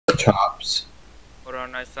Hold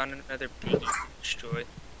on, I found another piggy to destroy.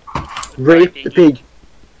 Rape the pig.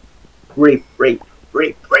 Rape, rape,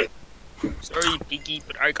 rape, rape. Sorry, piggy,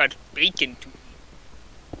 but I got bacon to eat.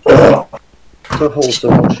 So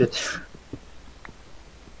wholesome shit.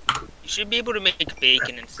 You should be able to make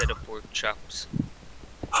bacon instead of pork chops.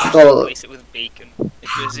 So, Replace it with bacon. It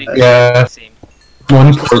does it Yeah. the same.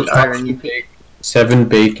 One Just pork chop, irony. 7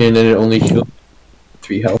 bacon, and it only heals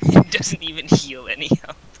 3 health. It doesn't even heal any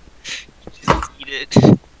health. You just eat it.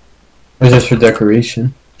 It's just for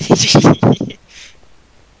decoration. Yeah.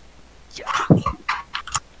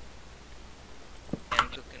 I'm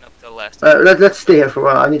cooking up the last. let's stay here for a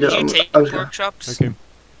while. I need to. Did you take I was pork chops? Okay.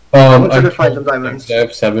 I'm trying to find some diamonds. I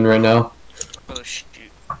have 7 right now. Oh shoot.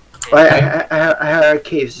 I have a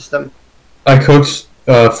cave system. I cooked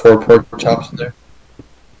 4 pork chops in there.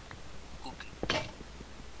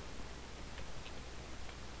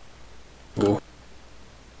 Ooh.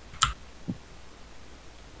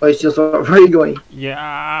 Oh, you still so where are you going? Yeah,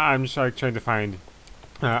 I'm just like trying to find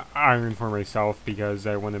iron for myself because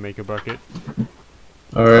I want to make a bucket.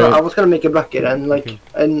 Alright. I was gonna make a bucket and like Okay.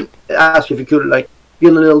 and ask if you could like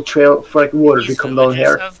build a little trail for like water to come down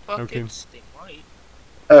here. Have buckets? They might.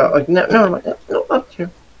 Like no, not here.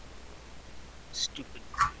 Stupid.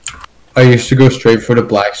 I used to go straight for the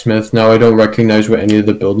blacksmith. Now I don't recognize what any of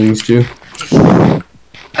the buildings do.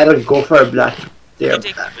 I don't go for a black there. You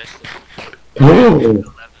take the rest of it. Oh, 11.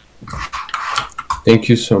 thank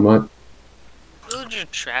you so much. Villager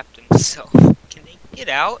trapped himself. Can they get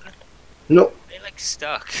out? No. They're like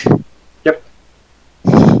stuck. Yep.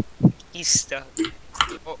 He's stuck.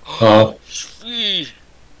 Oh. Free.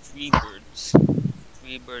 Free birds.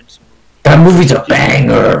 Free birds move. That movie's a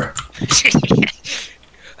banger!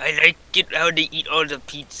 I like it how they eat all the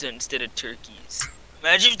pizza instead of turkeys.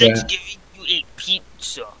 Imagine if Thanksgiving you ate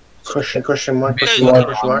pizza. Question mark, Hey, question mark,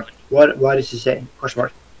 question mark. What is he saying? Question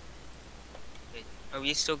mark. Wait, are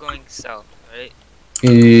we still going south, right?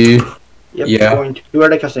 Yep, Yeah. going to where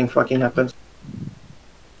the cussing fucking happens.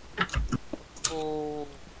 Oh,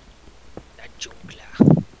 that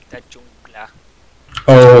jungla. That jungla.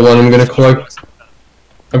 Oh, hold on, I'm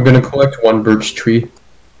gonna collect 1 birch tree.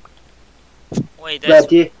 Wait,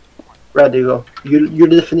 that's Ready go. Your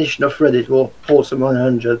definition of Reddit will wholesome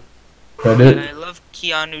 100. Credit. I love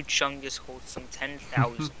Keanu Chungus wholesome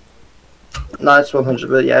 10,000. No, it's 100,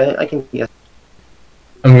 but yeah, I can guess.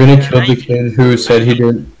 I'm gonna kill the kid who said he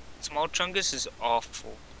didn't. Small Chungus is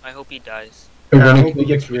awful. I hope he dies. I'm I gonna hope kill he the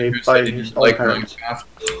gets kid who raped by said he his didn't own like parents. Minecraft.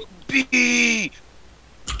 B.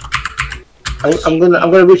 I'm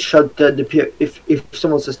gonna witch hunt the if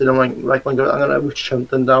someone says they don't like Minecraft, I'm gonna witch hunt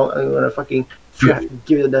them down. I'm gonna fucking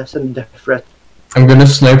give it a send death threat. I'm gonna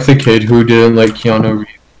snipe the kid who didn't like Keanu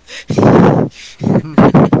Reeves. I'm going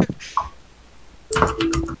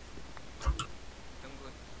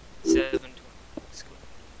 720. Let's go.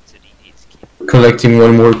 City needs keep. Collecting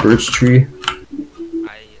 1 more birch tree.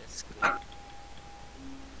 Yes, good.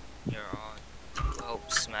 You're on. We'll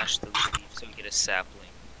help smash the leaf so we get a sapling.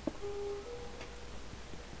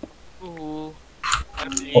 Ooh.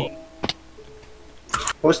 Sapling.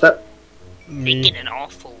 What's that? Taking an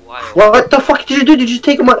awful while. What the fuck did you do? Did you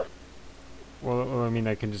take my? Well, I mean,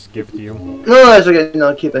 I can just give it to you. No, it's okay.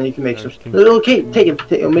 No, keep it. You can make some. Okay. Okay, take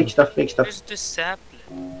it. Make stuff. Make stuff. Where's the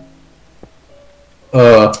sapling?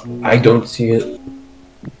 I don't see it.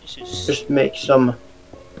 This is. Just make some.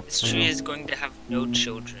 This tree is going to have no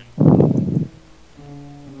children.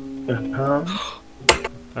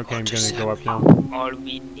 Okay, I'm gonna go up now. All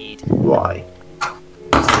we need. Why? So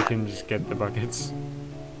I can just get the buckets.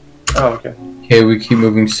 Oh, okay. Okay, we keep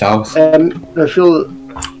moving south. I feel.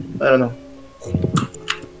 I don't know.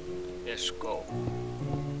 Let's go.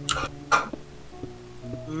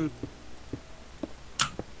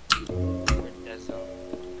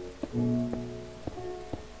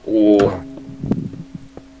 Oh.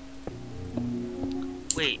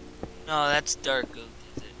 Wait, no, that's dark oak,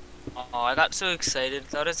 is it? Oh, I got so excited.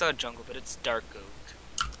 Thought I saw jungle, but it's dark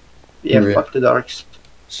oak. Yeah, Really? fuck the darks.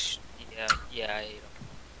 Yeah, I hate 'em.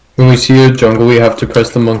 When we see a jungle, we have to press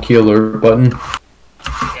the monkey alert button.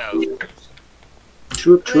 Yeah, of course.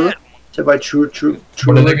 True. So by true.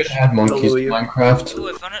 When are they gonna add monkeys Hello, to you. Minecraft? Ooh,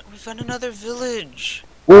 we found another village.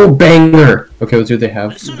 Oh, banger! Okay, let's see what they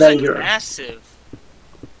have. This one's like Banger. massive.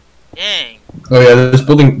 Dang. Oh yeah, this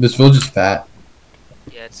village is fat.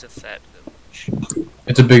 Yeah, it's a fat village.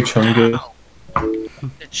 It's a big chunky. Wow.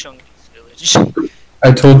 The Chunky's village.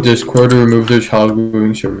 I told Discord to remove their child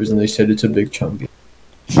grooming servers, and they said it's a big chunky.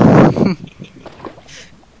 I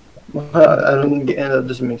don't get. That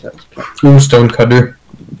doesn't make sense. Ooh, stone cutter.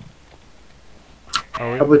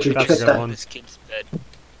 Oh, How about you that's check a good that? one. This kid's bed.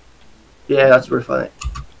 Yeah, that's pretty funny.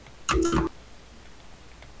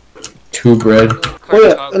 2 bread. Oh,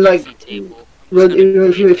 yeah, Cartography like, table. Well,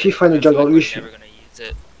 if you find a I feel jungle, like we we're should. never gonna use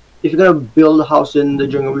it. If you're gonna build a house in the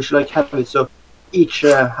jungle, we should like have it so each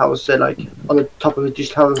house, like on the top of it,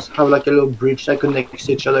 just have like a little bridge that connects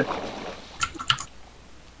to each other.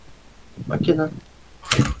 Okay, then.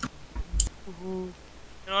 You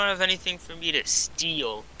don't have anything for me to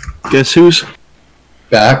steal. Guess who's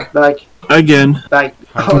Back. Back, again? back.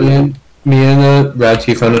 Me and Rad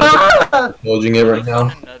T found it. Ah! Indulging it right I now.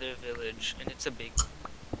 found another village, and it's a big.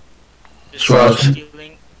 Just Trust.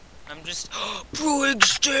 stealing. I'm just brewing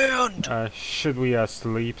stand. Should we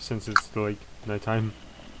sleep since it's like nighttime?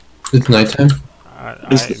 It's nighttime.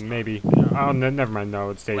 Maybe. Oh, never mind.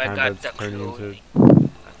 No, it's I daytime, got but the it's turning into.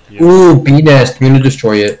 clothing. Yeah. Ooh, bee nest. I'm gonna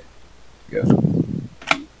destroy it.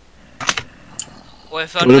 Oh, I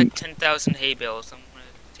found What a- like 10,000 hay bales. I'm gonna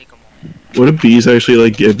take them all. What do bees actually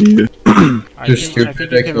like give you? I They're think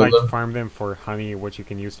stupid, you I can killed like them. farm them for honey, which you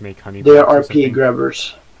can use to make honey. They are pots or RP something.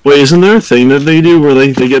 grabbers. Wait, isn't there a thing that they do where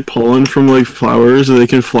they get pollen from like flowers and they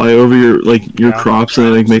can fly over your Yeah. crops and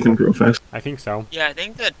they like make them grow fast? I think so. Yeah, I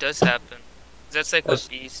think that does happen. That's like what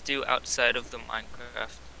bees do outside of the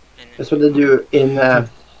Minecraft. And That's what they do in That's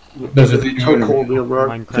what they do in so-called real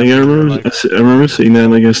world. I think I remember seeing that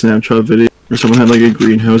in like a Snapchat video where someone had like a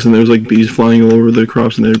greenhouse and there was like bees flying all over the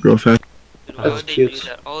crops and they would grow fast. why That's would they cute. do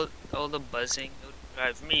that? All the buzzing would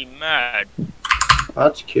drive me mad.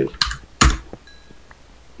 That's cute.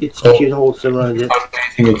 It's Oh. cute, wholesome, and it.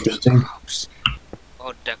 Anything interesting?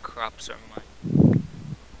 All the crops are mine.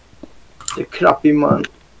 The crappy man.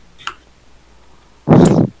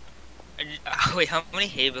 Wait, how many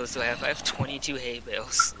hay bales do I have? I have 22 hay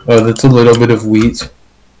bales. Oh, that's a little bit of wheat.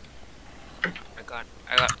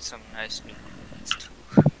 I got some nice new ones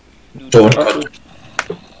too. New Don't Uh-oh.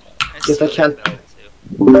 nice Guess I little can't- bell,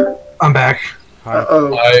 too. I'm back. Hi.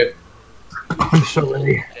 Uh-oh. I'm so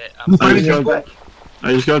ready. Okay, I'm I'm finding You're jungle. back.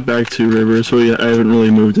 I just got back to River, so yeah, I haven't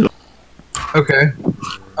really moved it. Okay.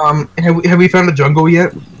 Have we found a jungle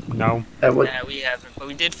yet? No. What? Nah, we haven't, but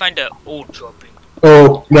we did find an old dropping.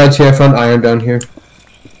 Oh, Rad T, I found iron down here.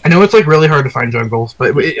 I know it's like really hard to find jungles,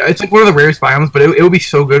 but it's like one of the rarest biomes. But it would be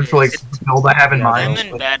so good for like the build I have in Them mind.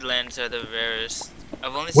 and Like, Badlands are the rarest.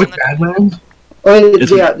 I've only what seen like Badlands? Oh,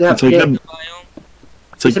 It's yeah, like, they have, it's like yeah. the biome.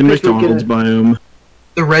 it's like It's a the place where you McDonald's can- biome.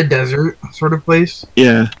 The Red Desert sort of place.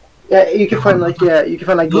 Yeah. Yeah, you can find like gold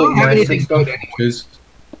Don't have mines anything and stuff. good anyway. Is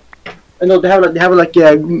I know they have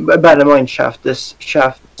a bad mine shaft. This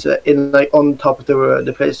shaft in like on top of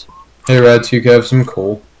the place. Hey, Rad T, you can have some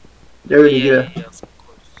coal. They're really good. Yeah, of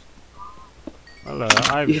course. Well,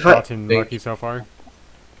 I've If I- gotten lucky so far.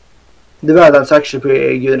 The Badlands actually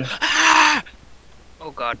pretty good.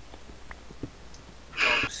 Oh god.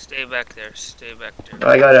 Oh, stay back there. Stay back there.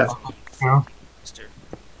 I gotta. Yeah. Mister.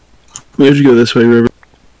 We have to go this way, River.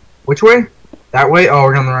 Which way? That way? Oh,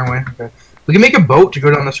 we're going the wrong way. Okay. We can make a boat to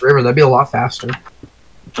go down this river. That'd be a lot faster.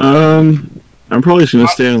 I'm probably just gonna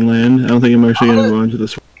stay on land. I don't think I'm actually gonna go into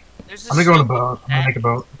this. There's I'm gonna go on a boat. I'm gonna make a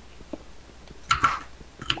boat.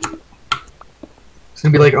 It's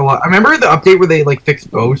gonna be like a lot. I remember the update where they like fixed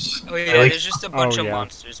boats. Oh yeah, I like- there's just a bunch of yeah.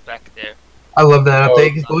 monsters back there. I love that Oh,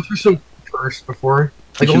 update because boats were so cursed before.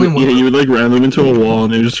 Like You only would- one. yeah, you would like ram them into a wall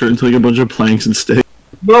and they would just turn into like a bunch of planks and sticks.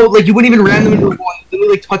 No, like you wouldn't even ram them into a wall. You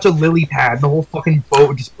literally like touch a lily pad, the whole fucking boat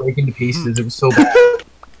would just break into pieces. It was so bad.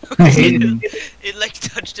 I hated it. It like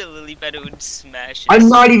touched a lily pad, it would smash. I'm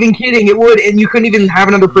not even kidding. It would, and you couldn't even have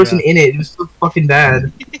another person in it. It was so fucking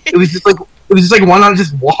bad. It was just like why not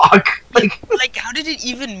just walk? Like Like, how did it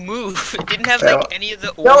even move? It didn't have Yeah. like any of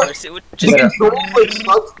the No, oars. It would the just. Yeah. controls like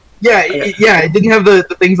sucked. Yeah, it didn't have the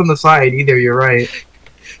things on the side either. You're right.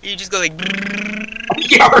 You just go like.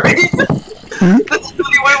 Yeah, right. That's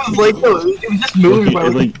really what it was like though. It was just moving by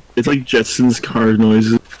like, It's like Jetsons car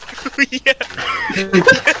noises. Yeah.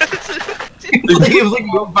 it was like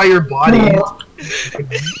moved by your body.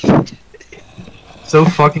 So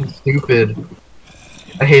fucking stupid.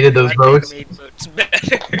 I hated those I boats. made boats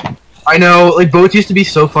better. I know, like boats used to be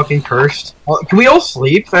so fucking cursed. Well, can we all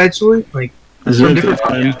sleep actually? Like Is From there a different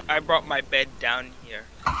time? Yeah, I brought my bed down here.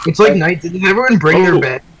 it's like night. Did everyone bring their Oh.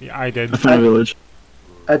 bed? Yeah, I did. I found a village.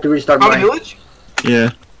 I had to restart Found a mine. village?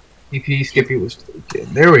 Yeah. EP Skippy was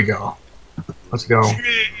taken. There we go. Let's go.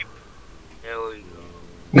 There we go.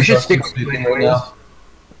 We should stick with it anyways.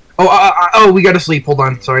 Oh, we gotta sleep. Hold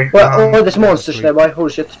on. Sorry. Well, oh, there's monsters nearby.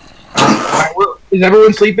 Holy shit! Is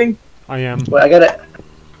everyone sleeping? I am. Well,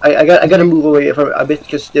 I gotta move away from a bit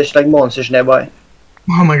because there's like monsters nearby.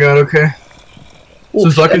 Oh my god. Okay. So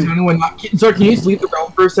Oops, Zuck is the only one not. Zuck, can you sleep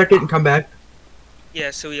around for a second and come back?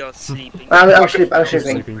 Yeah, so we all sleeping. I'm sleeping.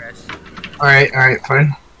 Sleeping. Rest. Alright,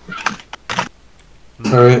 fine.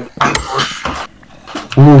 Alright.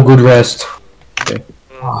 Ooh, good rest.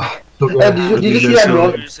 Oh, so good. Did you see that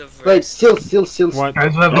emerald? Wait, still. What?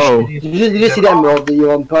 Guys, we'll have Oh. a Did you see the emerald that you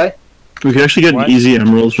want, Pi? We can actually get What? easy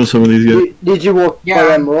emeralds from some of these guys. Did you walk by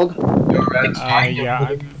the emerald?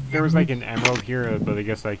 Yeah, there was like an emerald here, but I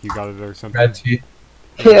guess like you got it or something. Red tea.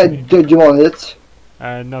 Yeah, do you want it?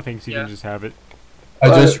 No thanks, you can just have it. I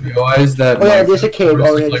just realized that. Oh yeah, my there's a cave. forest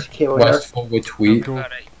Oh is, yeah, there's a like cave over there. westful with wheat. Cool.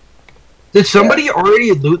 Did somebody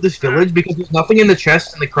already loot this village? Because there's nothing in the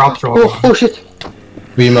chest and the crops are all gone. Oh shit!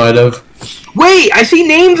 We might have. Wait, I see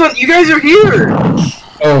names on. You guys are here.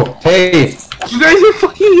 Oh, hey! You guys are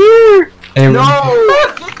fucking here. Hey, No,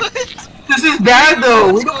 this is bad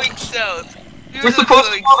though. We don't. going south. We're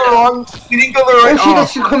supposed to go the wrong. We didn't go the Oh right. shit,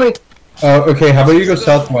 that's you coming. okay, how about you go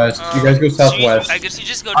southwest? You guys go southwest. I guess you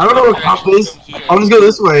just go. I don't know where different cop is. directions from here. I'll just go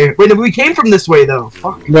this way. Wait, we came from this way though.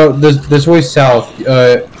 Fuck. No, this way south.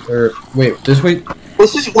 Or wait, this way.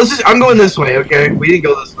 Let's just. I'm going this way. Okay. We didn't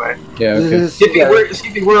go this way. Yeah, okay.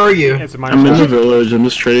 Skippy, where are you? It's a I'm in mine. the village. I'm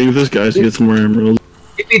just trading with this guy to get some more emeralds.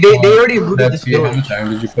 Skippy, they already looted this That's how village. much time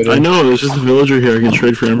did you put in? I know, there's just a villager here. I can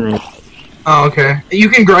trade for emeralds. Oh, okay. You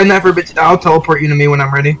can grind that for a bit. I'll teleport you to me when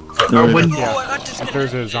I'm ready. Alright. When Oh, I got this. If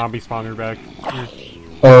there's a zombie spawner back here.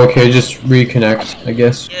 Oh, okay, just reconnect, I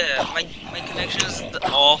guess. Yeah, my connection is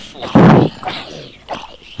awful.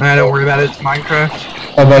 Nah, don't worry about it. It's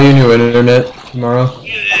Minecraft. I'll buy you new internet tomorrow.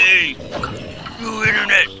 Yay! New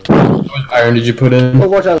internet. How much iron did you put in? Oh,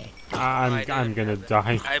 watch out! I'm gonna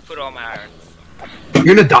die. I put all my iron.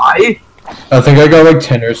 You're gonna die? I think I got like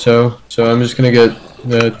 10 or so, so I'm just gonna get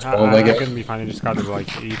the 12, I I'm guess. gonna be fine, I just got to like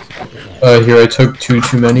 8. Here, I took too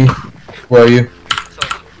many. Where are you?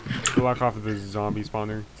 Block off of the zombie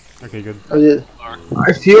spawner. Okay, good. Oh, yeah.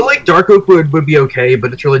 I feel like Dark Oak would be okay,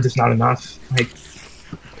 but it's really just not enough. Like,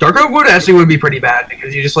 Dark Oak wood actually would be pretty bad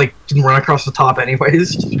because you just like can run across the top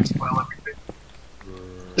anyways. Just spoil everything.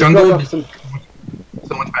 Jungle would be so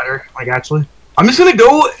much better. Like actually, I'm just gonna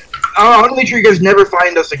go. I want to make sure you guys never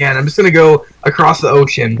find us again. I'm just gonna go across the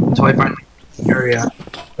ocean until I find the area.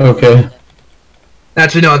 Okay.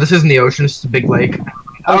 Actually, no, this isn't the ocean. This is a big lake.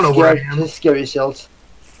 I don't know where I am. This is scary, Silt.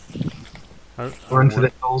 Run for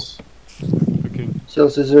the hills. Okay.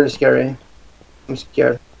 Silt is really scary. I'm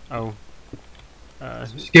scared. Oh.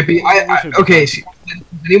 Skippy, we should- okay. So, does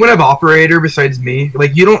anyone have operator besides me?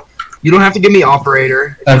 Like you don't have to give me operator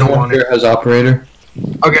if you don't Everyone want it. here has operator.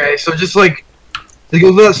 Okay, so just like it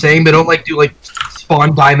goes without saying, but don't like do like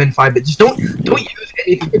spawn diamond 5, but just don't use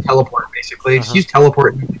anything to teleport. Basically, just use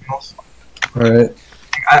teleport and anything else. Alright.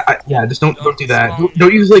 Yeah, just don't do that.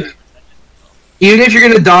 Don't use like even if you're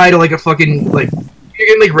gonna die to like a fucking like if you're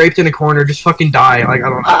getting like raped in a corner, just fucking die. Like I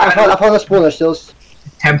don't know. I found a spawner, Silt.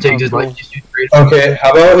 Tempting Oh, just like cool. just use great. Okay,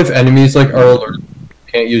 how about if enemies like are alerted?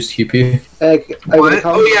 Can't use TP. What?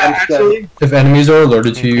 Oh yeah, actually, If enemies are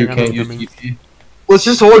alerted to you, you Hang on, can't I'm use coming. TP. let's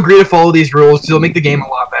just all agree to follow these rules because it'll make the game a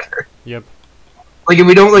lot better. Yep. Like if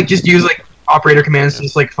we don't like just use like operator commands to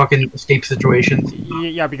just like fucking escape situations.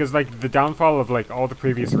 Yeah, because like the downfall of like all the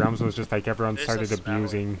previous realms was just like everyone There's started a spell.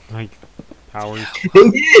 abusing like powers. They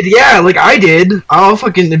did, yeah. Like I did. I'll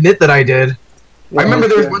fucking admit that I did. I remember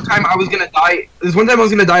there was Yeah. one time I was gonna die. There's one time I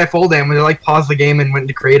was gonna die of fall damage when they like paused the game and went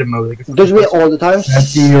into creative mode. Like, it's Does me all the time?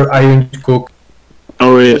 That's your iron cook.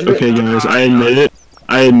 Oh wait, okay guys, I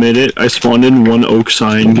admit it. I spawned in one oak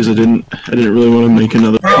sign because I didn't really want to make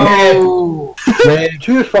another. Oh,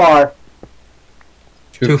 Too far.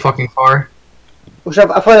 too fucking far. I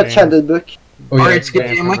found a Damn. chanted book. Oh, yeah. Alright,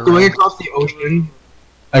 Skippy, I'm like going across the ocean.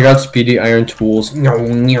 I got speedy iron tools.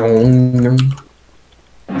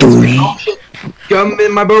 Oh shit! Come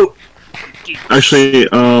in my boat. Actually,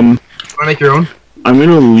 Wanna make your own? I'm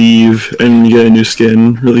gonna leave and get a new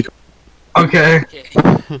skin really quick. Okay.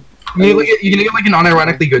 Okay. You can get like an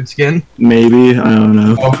unironically good skin. Maybe, I don't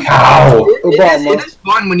know. Oh, cow! It is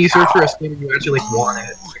fun when you search for a skin and you actually like want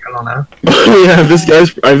it. Like, I don't know. Yeah,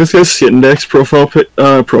 I have this guy's skin index profile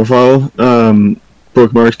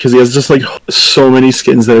bookmarked because he has just like so many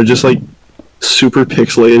skins that are just like super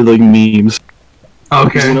pixelated like memes.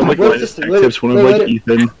 Okay. One of like What my is this- attack tips, one of like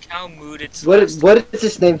Ethan. How mood it's What is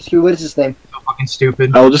his name? Stu? What is his name? So fucking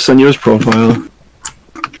stupid. I'll just send you his profile.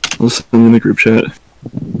 I'll send you in the group chat.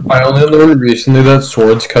 I only learned recently that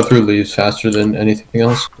swords cut through leaves faster than anything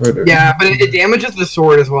else. Yeah, but it damages the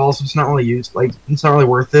sword as well, so it's not really used. Like, it's not really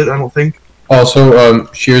worth it, I don't think.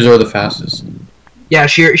 Also, shears are the fastest. Yeah,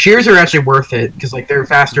 shears are actually worth it because like they're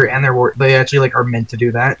faster and they actually like are meant to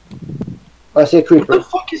do that. I say What the creeper.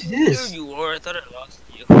 fuck is There this? you are. I thought I lost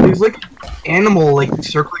you. There's like animal like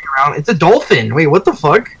circling around. It's a dolphin. Wait, what the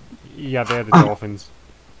fuck? Yeah, they had the dolphins.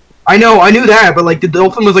 I know, I knew that, but like the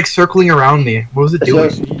dolphin was like circling around me. What was it doing?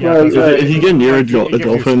 If you get near a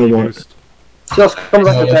dolphin in the water, Seals, come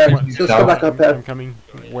back up there. Seals, come back up I'm there. coming.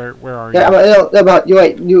 Where are you? Yeah, you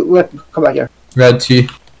wait. You come back here. Red tea.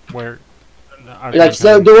 Where? Like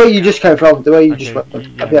the way you just came from, the way you just Okay,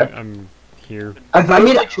 went up yeah, here. I'm here. I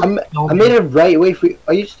made it right away for you.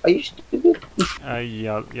 Are you stupid?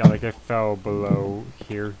 Yeah, like I fell below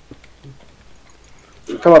here.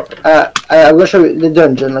 Come up. I'm gonna show you the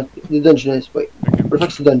dungeon. Like the dungeon is. Wait, where the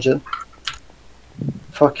fuck's the dungeon?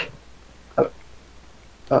 Fuck.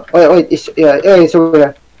 Wait. It's over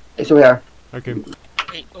here. It's over here. Okay.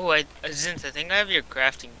 Hey, Zinth, I think I have your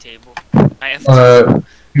crafting table. I have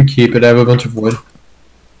You keep it. I have a bunch of wood.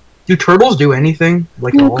 Do turtles do anything?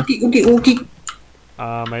 Like at all? I think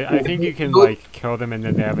you can like kill them and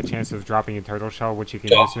then they have a chance of dropping a turtle shell, which you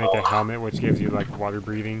can use to make a helmet, which gives you like water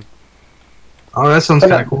breathing. Oh, that sounds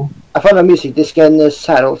kind of cool. I found a music disc and the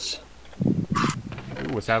saddles.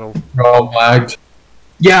 With saddle. They're all lagged.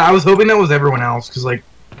 Yeah, I was hoping that was everyone else, cause like,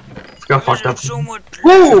 it got fucked up. so much.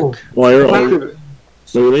 Whoa! why are all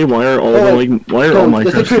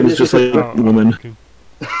Minecraft skins just like women? Okay.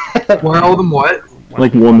 Why are all of them what?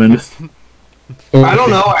 Like women. I don't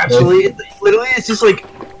know, actually. Literally, it's just like,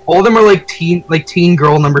 all of them are like teen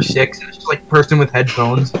girl number 6, and it's just like person with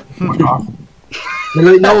headphones. Fuck off.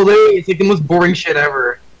 Literally, it's like the most boring shit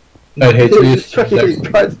ever. I hate to use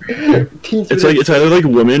It's either like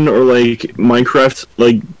women or like Minecraft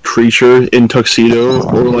like creature in tuxedo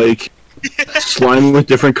or like slime with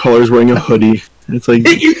different colors wearing a hoodie. It's like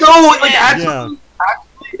You know, like actually,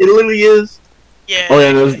 it literally is. Yeah. oh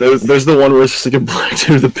yeah, there's the one where it's just like a black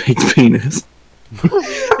dude with a pink penis.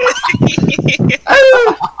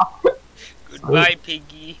 Goodbye,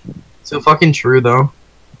 piggy. So fucking true though.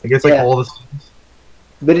 I guess like Yeah. all the things.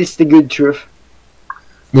 But it's the good truth.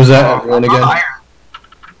 Was that everyone again? Iron.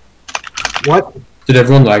 What? Did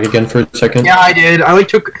everyone lag again for a second? Yeah, I did.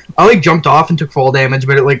 I jumped off and took fall damage,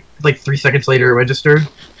 but it like 3 seconds later it registered.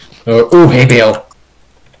 Oh, hey Bale.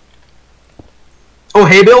 Oh,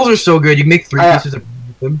 hay bales are so good. You can make 3 pieces of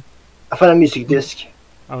them. I found a music disc.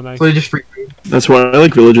 Oh, nice. So they just free food. That's why I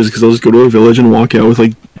like villages, because I'll just go to a village and walk out with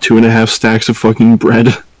like 2.5 stacks of fucking bread.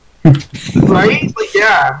 Right? Like,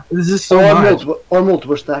 yeah. This is so much. Or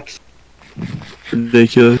multiple stacks.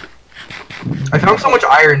 Ridiculous. I found so much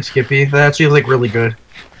iron, Skippy. That actually is like really good.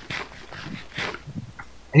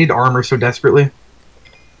 I need armor so desperately.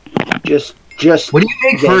 Just. What do you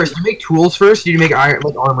make Yeah. first? Do you make tools first? Or do you make iron,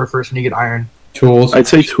 like armor first, when you get iron? Tools. I'd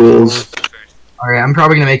say tools. Alright, I'm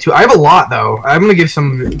probably gonna make 2. I have a lot though. I'm gonna give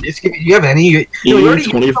some. Skippy, do you have any? You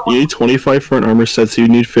need 25 for an armor set, so you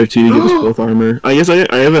need 50 to give us both armor. I guess I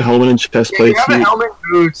have a helmet and chest Yeah, plate. you have a helmet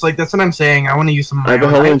and boots. Like that's what I'm saying. I want to use some. Of my I have a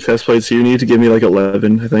own. helmet and chest plate, so you need to give me like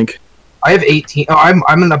 11, I think. I have 18. Oh,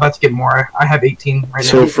 I'm about to get more. I have 18 right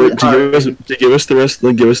So now. for to give us the rest,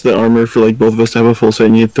 like give us the armor for like both of us to have a full set, you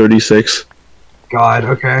need 36. God,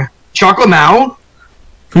 okay. Chocolate Mao?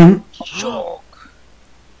 Shock.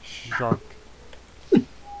 Shock.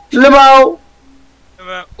 Limo!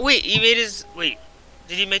 Wait, he made his. Wait,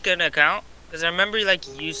 did he make an account? Because I remember he like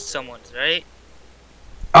used someone's, right?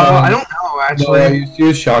 I don't know No, I actually. used to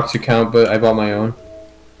use Shock's account, but I bought my own.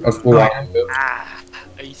 Ah,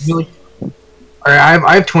 I see. Really? Alright,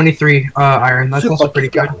 I have 23 iron. That's also pretty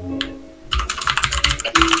good.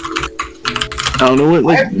 I don't know what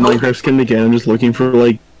like Minecraft skin to get. I'm just looking for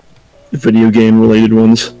like video game related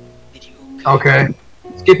ones. Okay.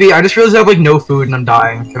 Skippy, I just realized I have like no food and I'm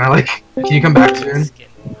dying. Can you come back soon? Could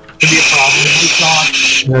be a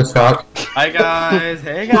problem. No Shock. Hi guys,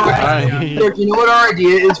 hey guys. Look, you know what our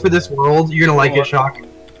idea is for this world? You're gonna like it, Shock.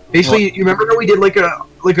 Basically, you remember how we did like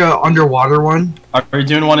a underwater one? Are you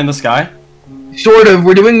doing one in the sky? Sort of.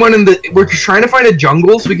 We're doing one in the. We're trying to find a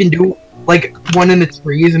jungle so we can do like one in the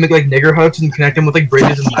trees and make like nigger huts and connect them with like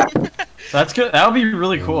bridges and that. That's good. That would be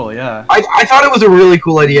really cool. Yeah. I thought it was a really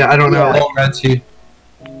cool idea. I don't know. Like, Oh, Red tea.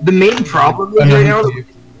 the main problem is right now is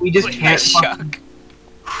we just Wait, can't. Shock.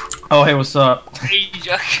 Oh hey, what's up? Hey,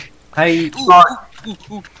 Shock. Hey. Like,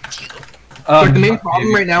 the main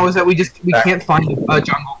problem right now is that we can't find a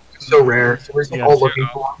jungle. It's so rare. So we're just Yeah, all sure. looking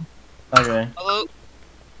for one. Okay. Hello.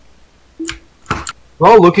 We're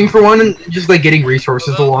all looking for one and just like getting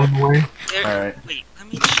resources along the way. There, All right. Wait, let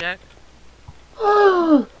me check.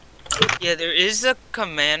 Yeah, there is a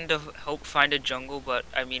command to help find a jungle, but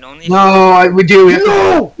I mean only. No, we do. We have,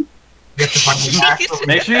 No! we have to find the map.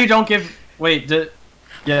 Make sure you don't give. Wait.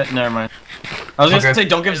 Yeah. Never mind. I was Okay. gonna say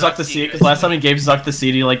don't give Zuck the seed because last time he gave Zuck the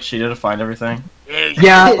seed, he like cheated to find everything.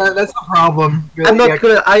 Yeah, that's the problem. I'm Yeah, not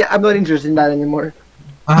gonna. I'm not interested in that anymore.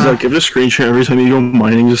 uh-huh. Like, give it a screenshot every time you go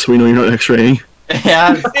mining, just so we know you're not X-raying.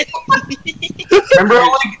 Yeah. Remember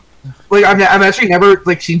how, like I've actually never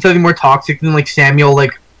like seen something more toxic than like Samuel.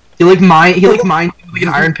 Like he mined like an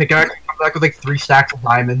iron pickaxe and come back with like 3 stacks of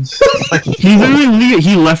diamonds. Like,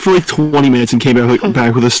 he left for like 20 minutes and came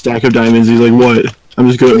back with a stack of diamonds. He's like, what? I'm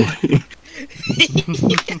just good.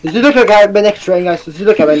 Does it look like my next train, guys? Does it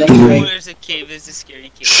look like my next Oh, train? there's a cave. There's a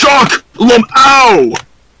scary cave. Shock! Ow!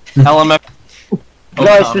 LMF.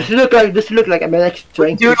 Guys, does it look like my next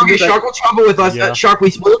train? dude, okay, Shark will travel with us. Yeah. Shark, we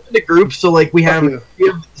split up into groups, so like we have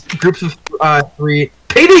groups of 3.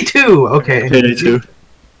 Payday 2. Okay. Payday 2.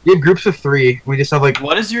 We have groups of 3. We just have like.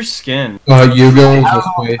 What is your skin? You going I this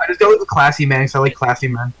don't know, way. I just go with the classy man because I like classy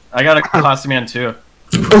men. I got a classy man too.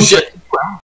 Oh shit!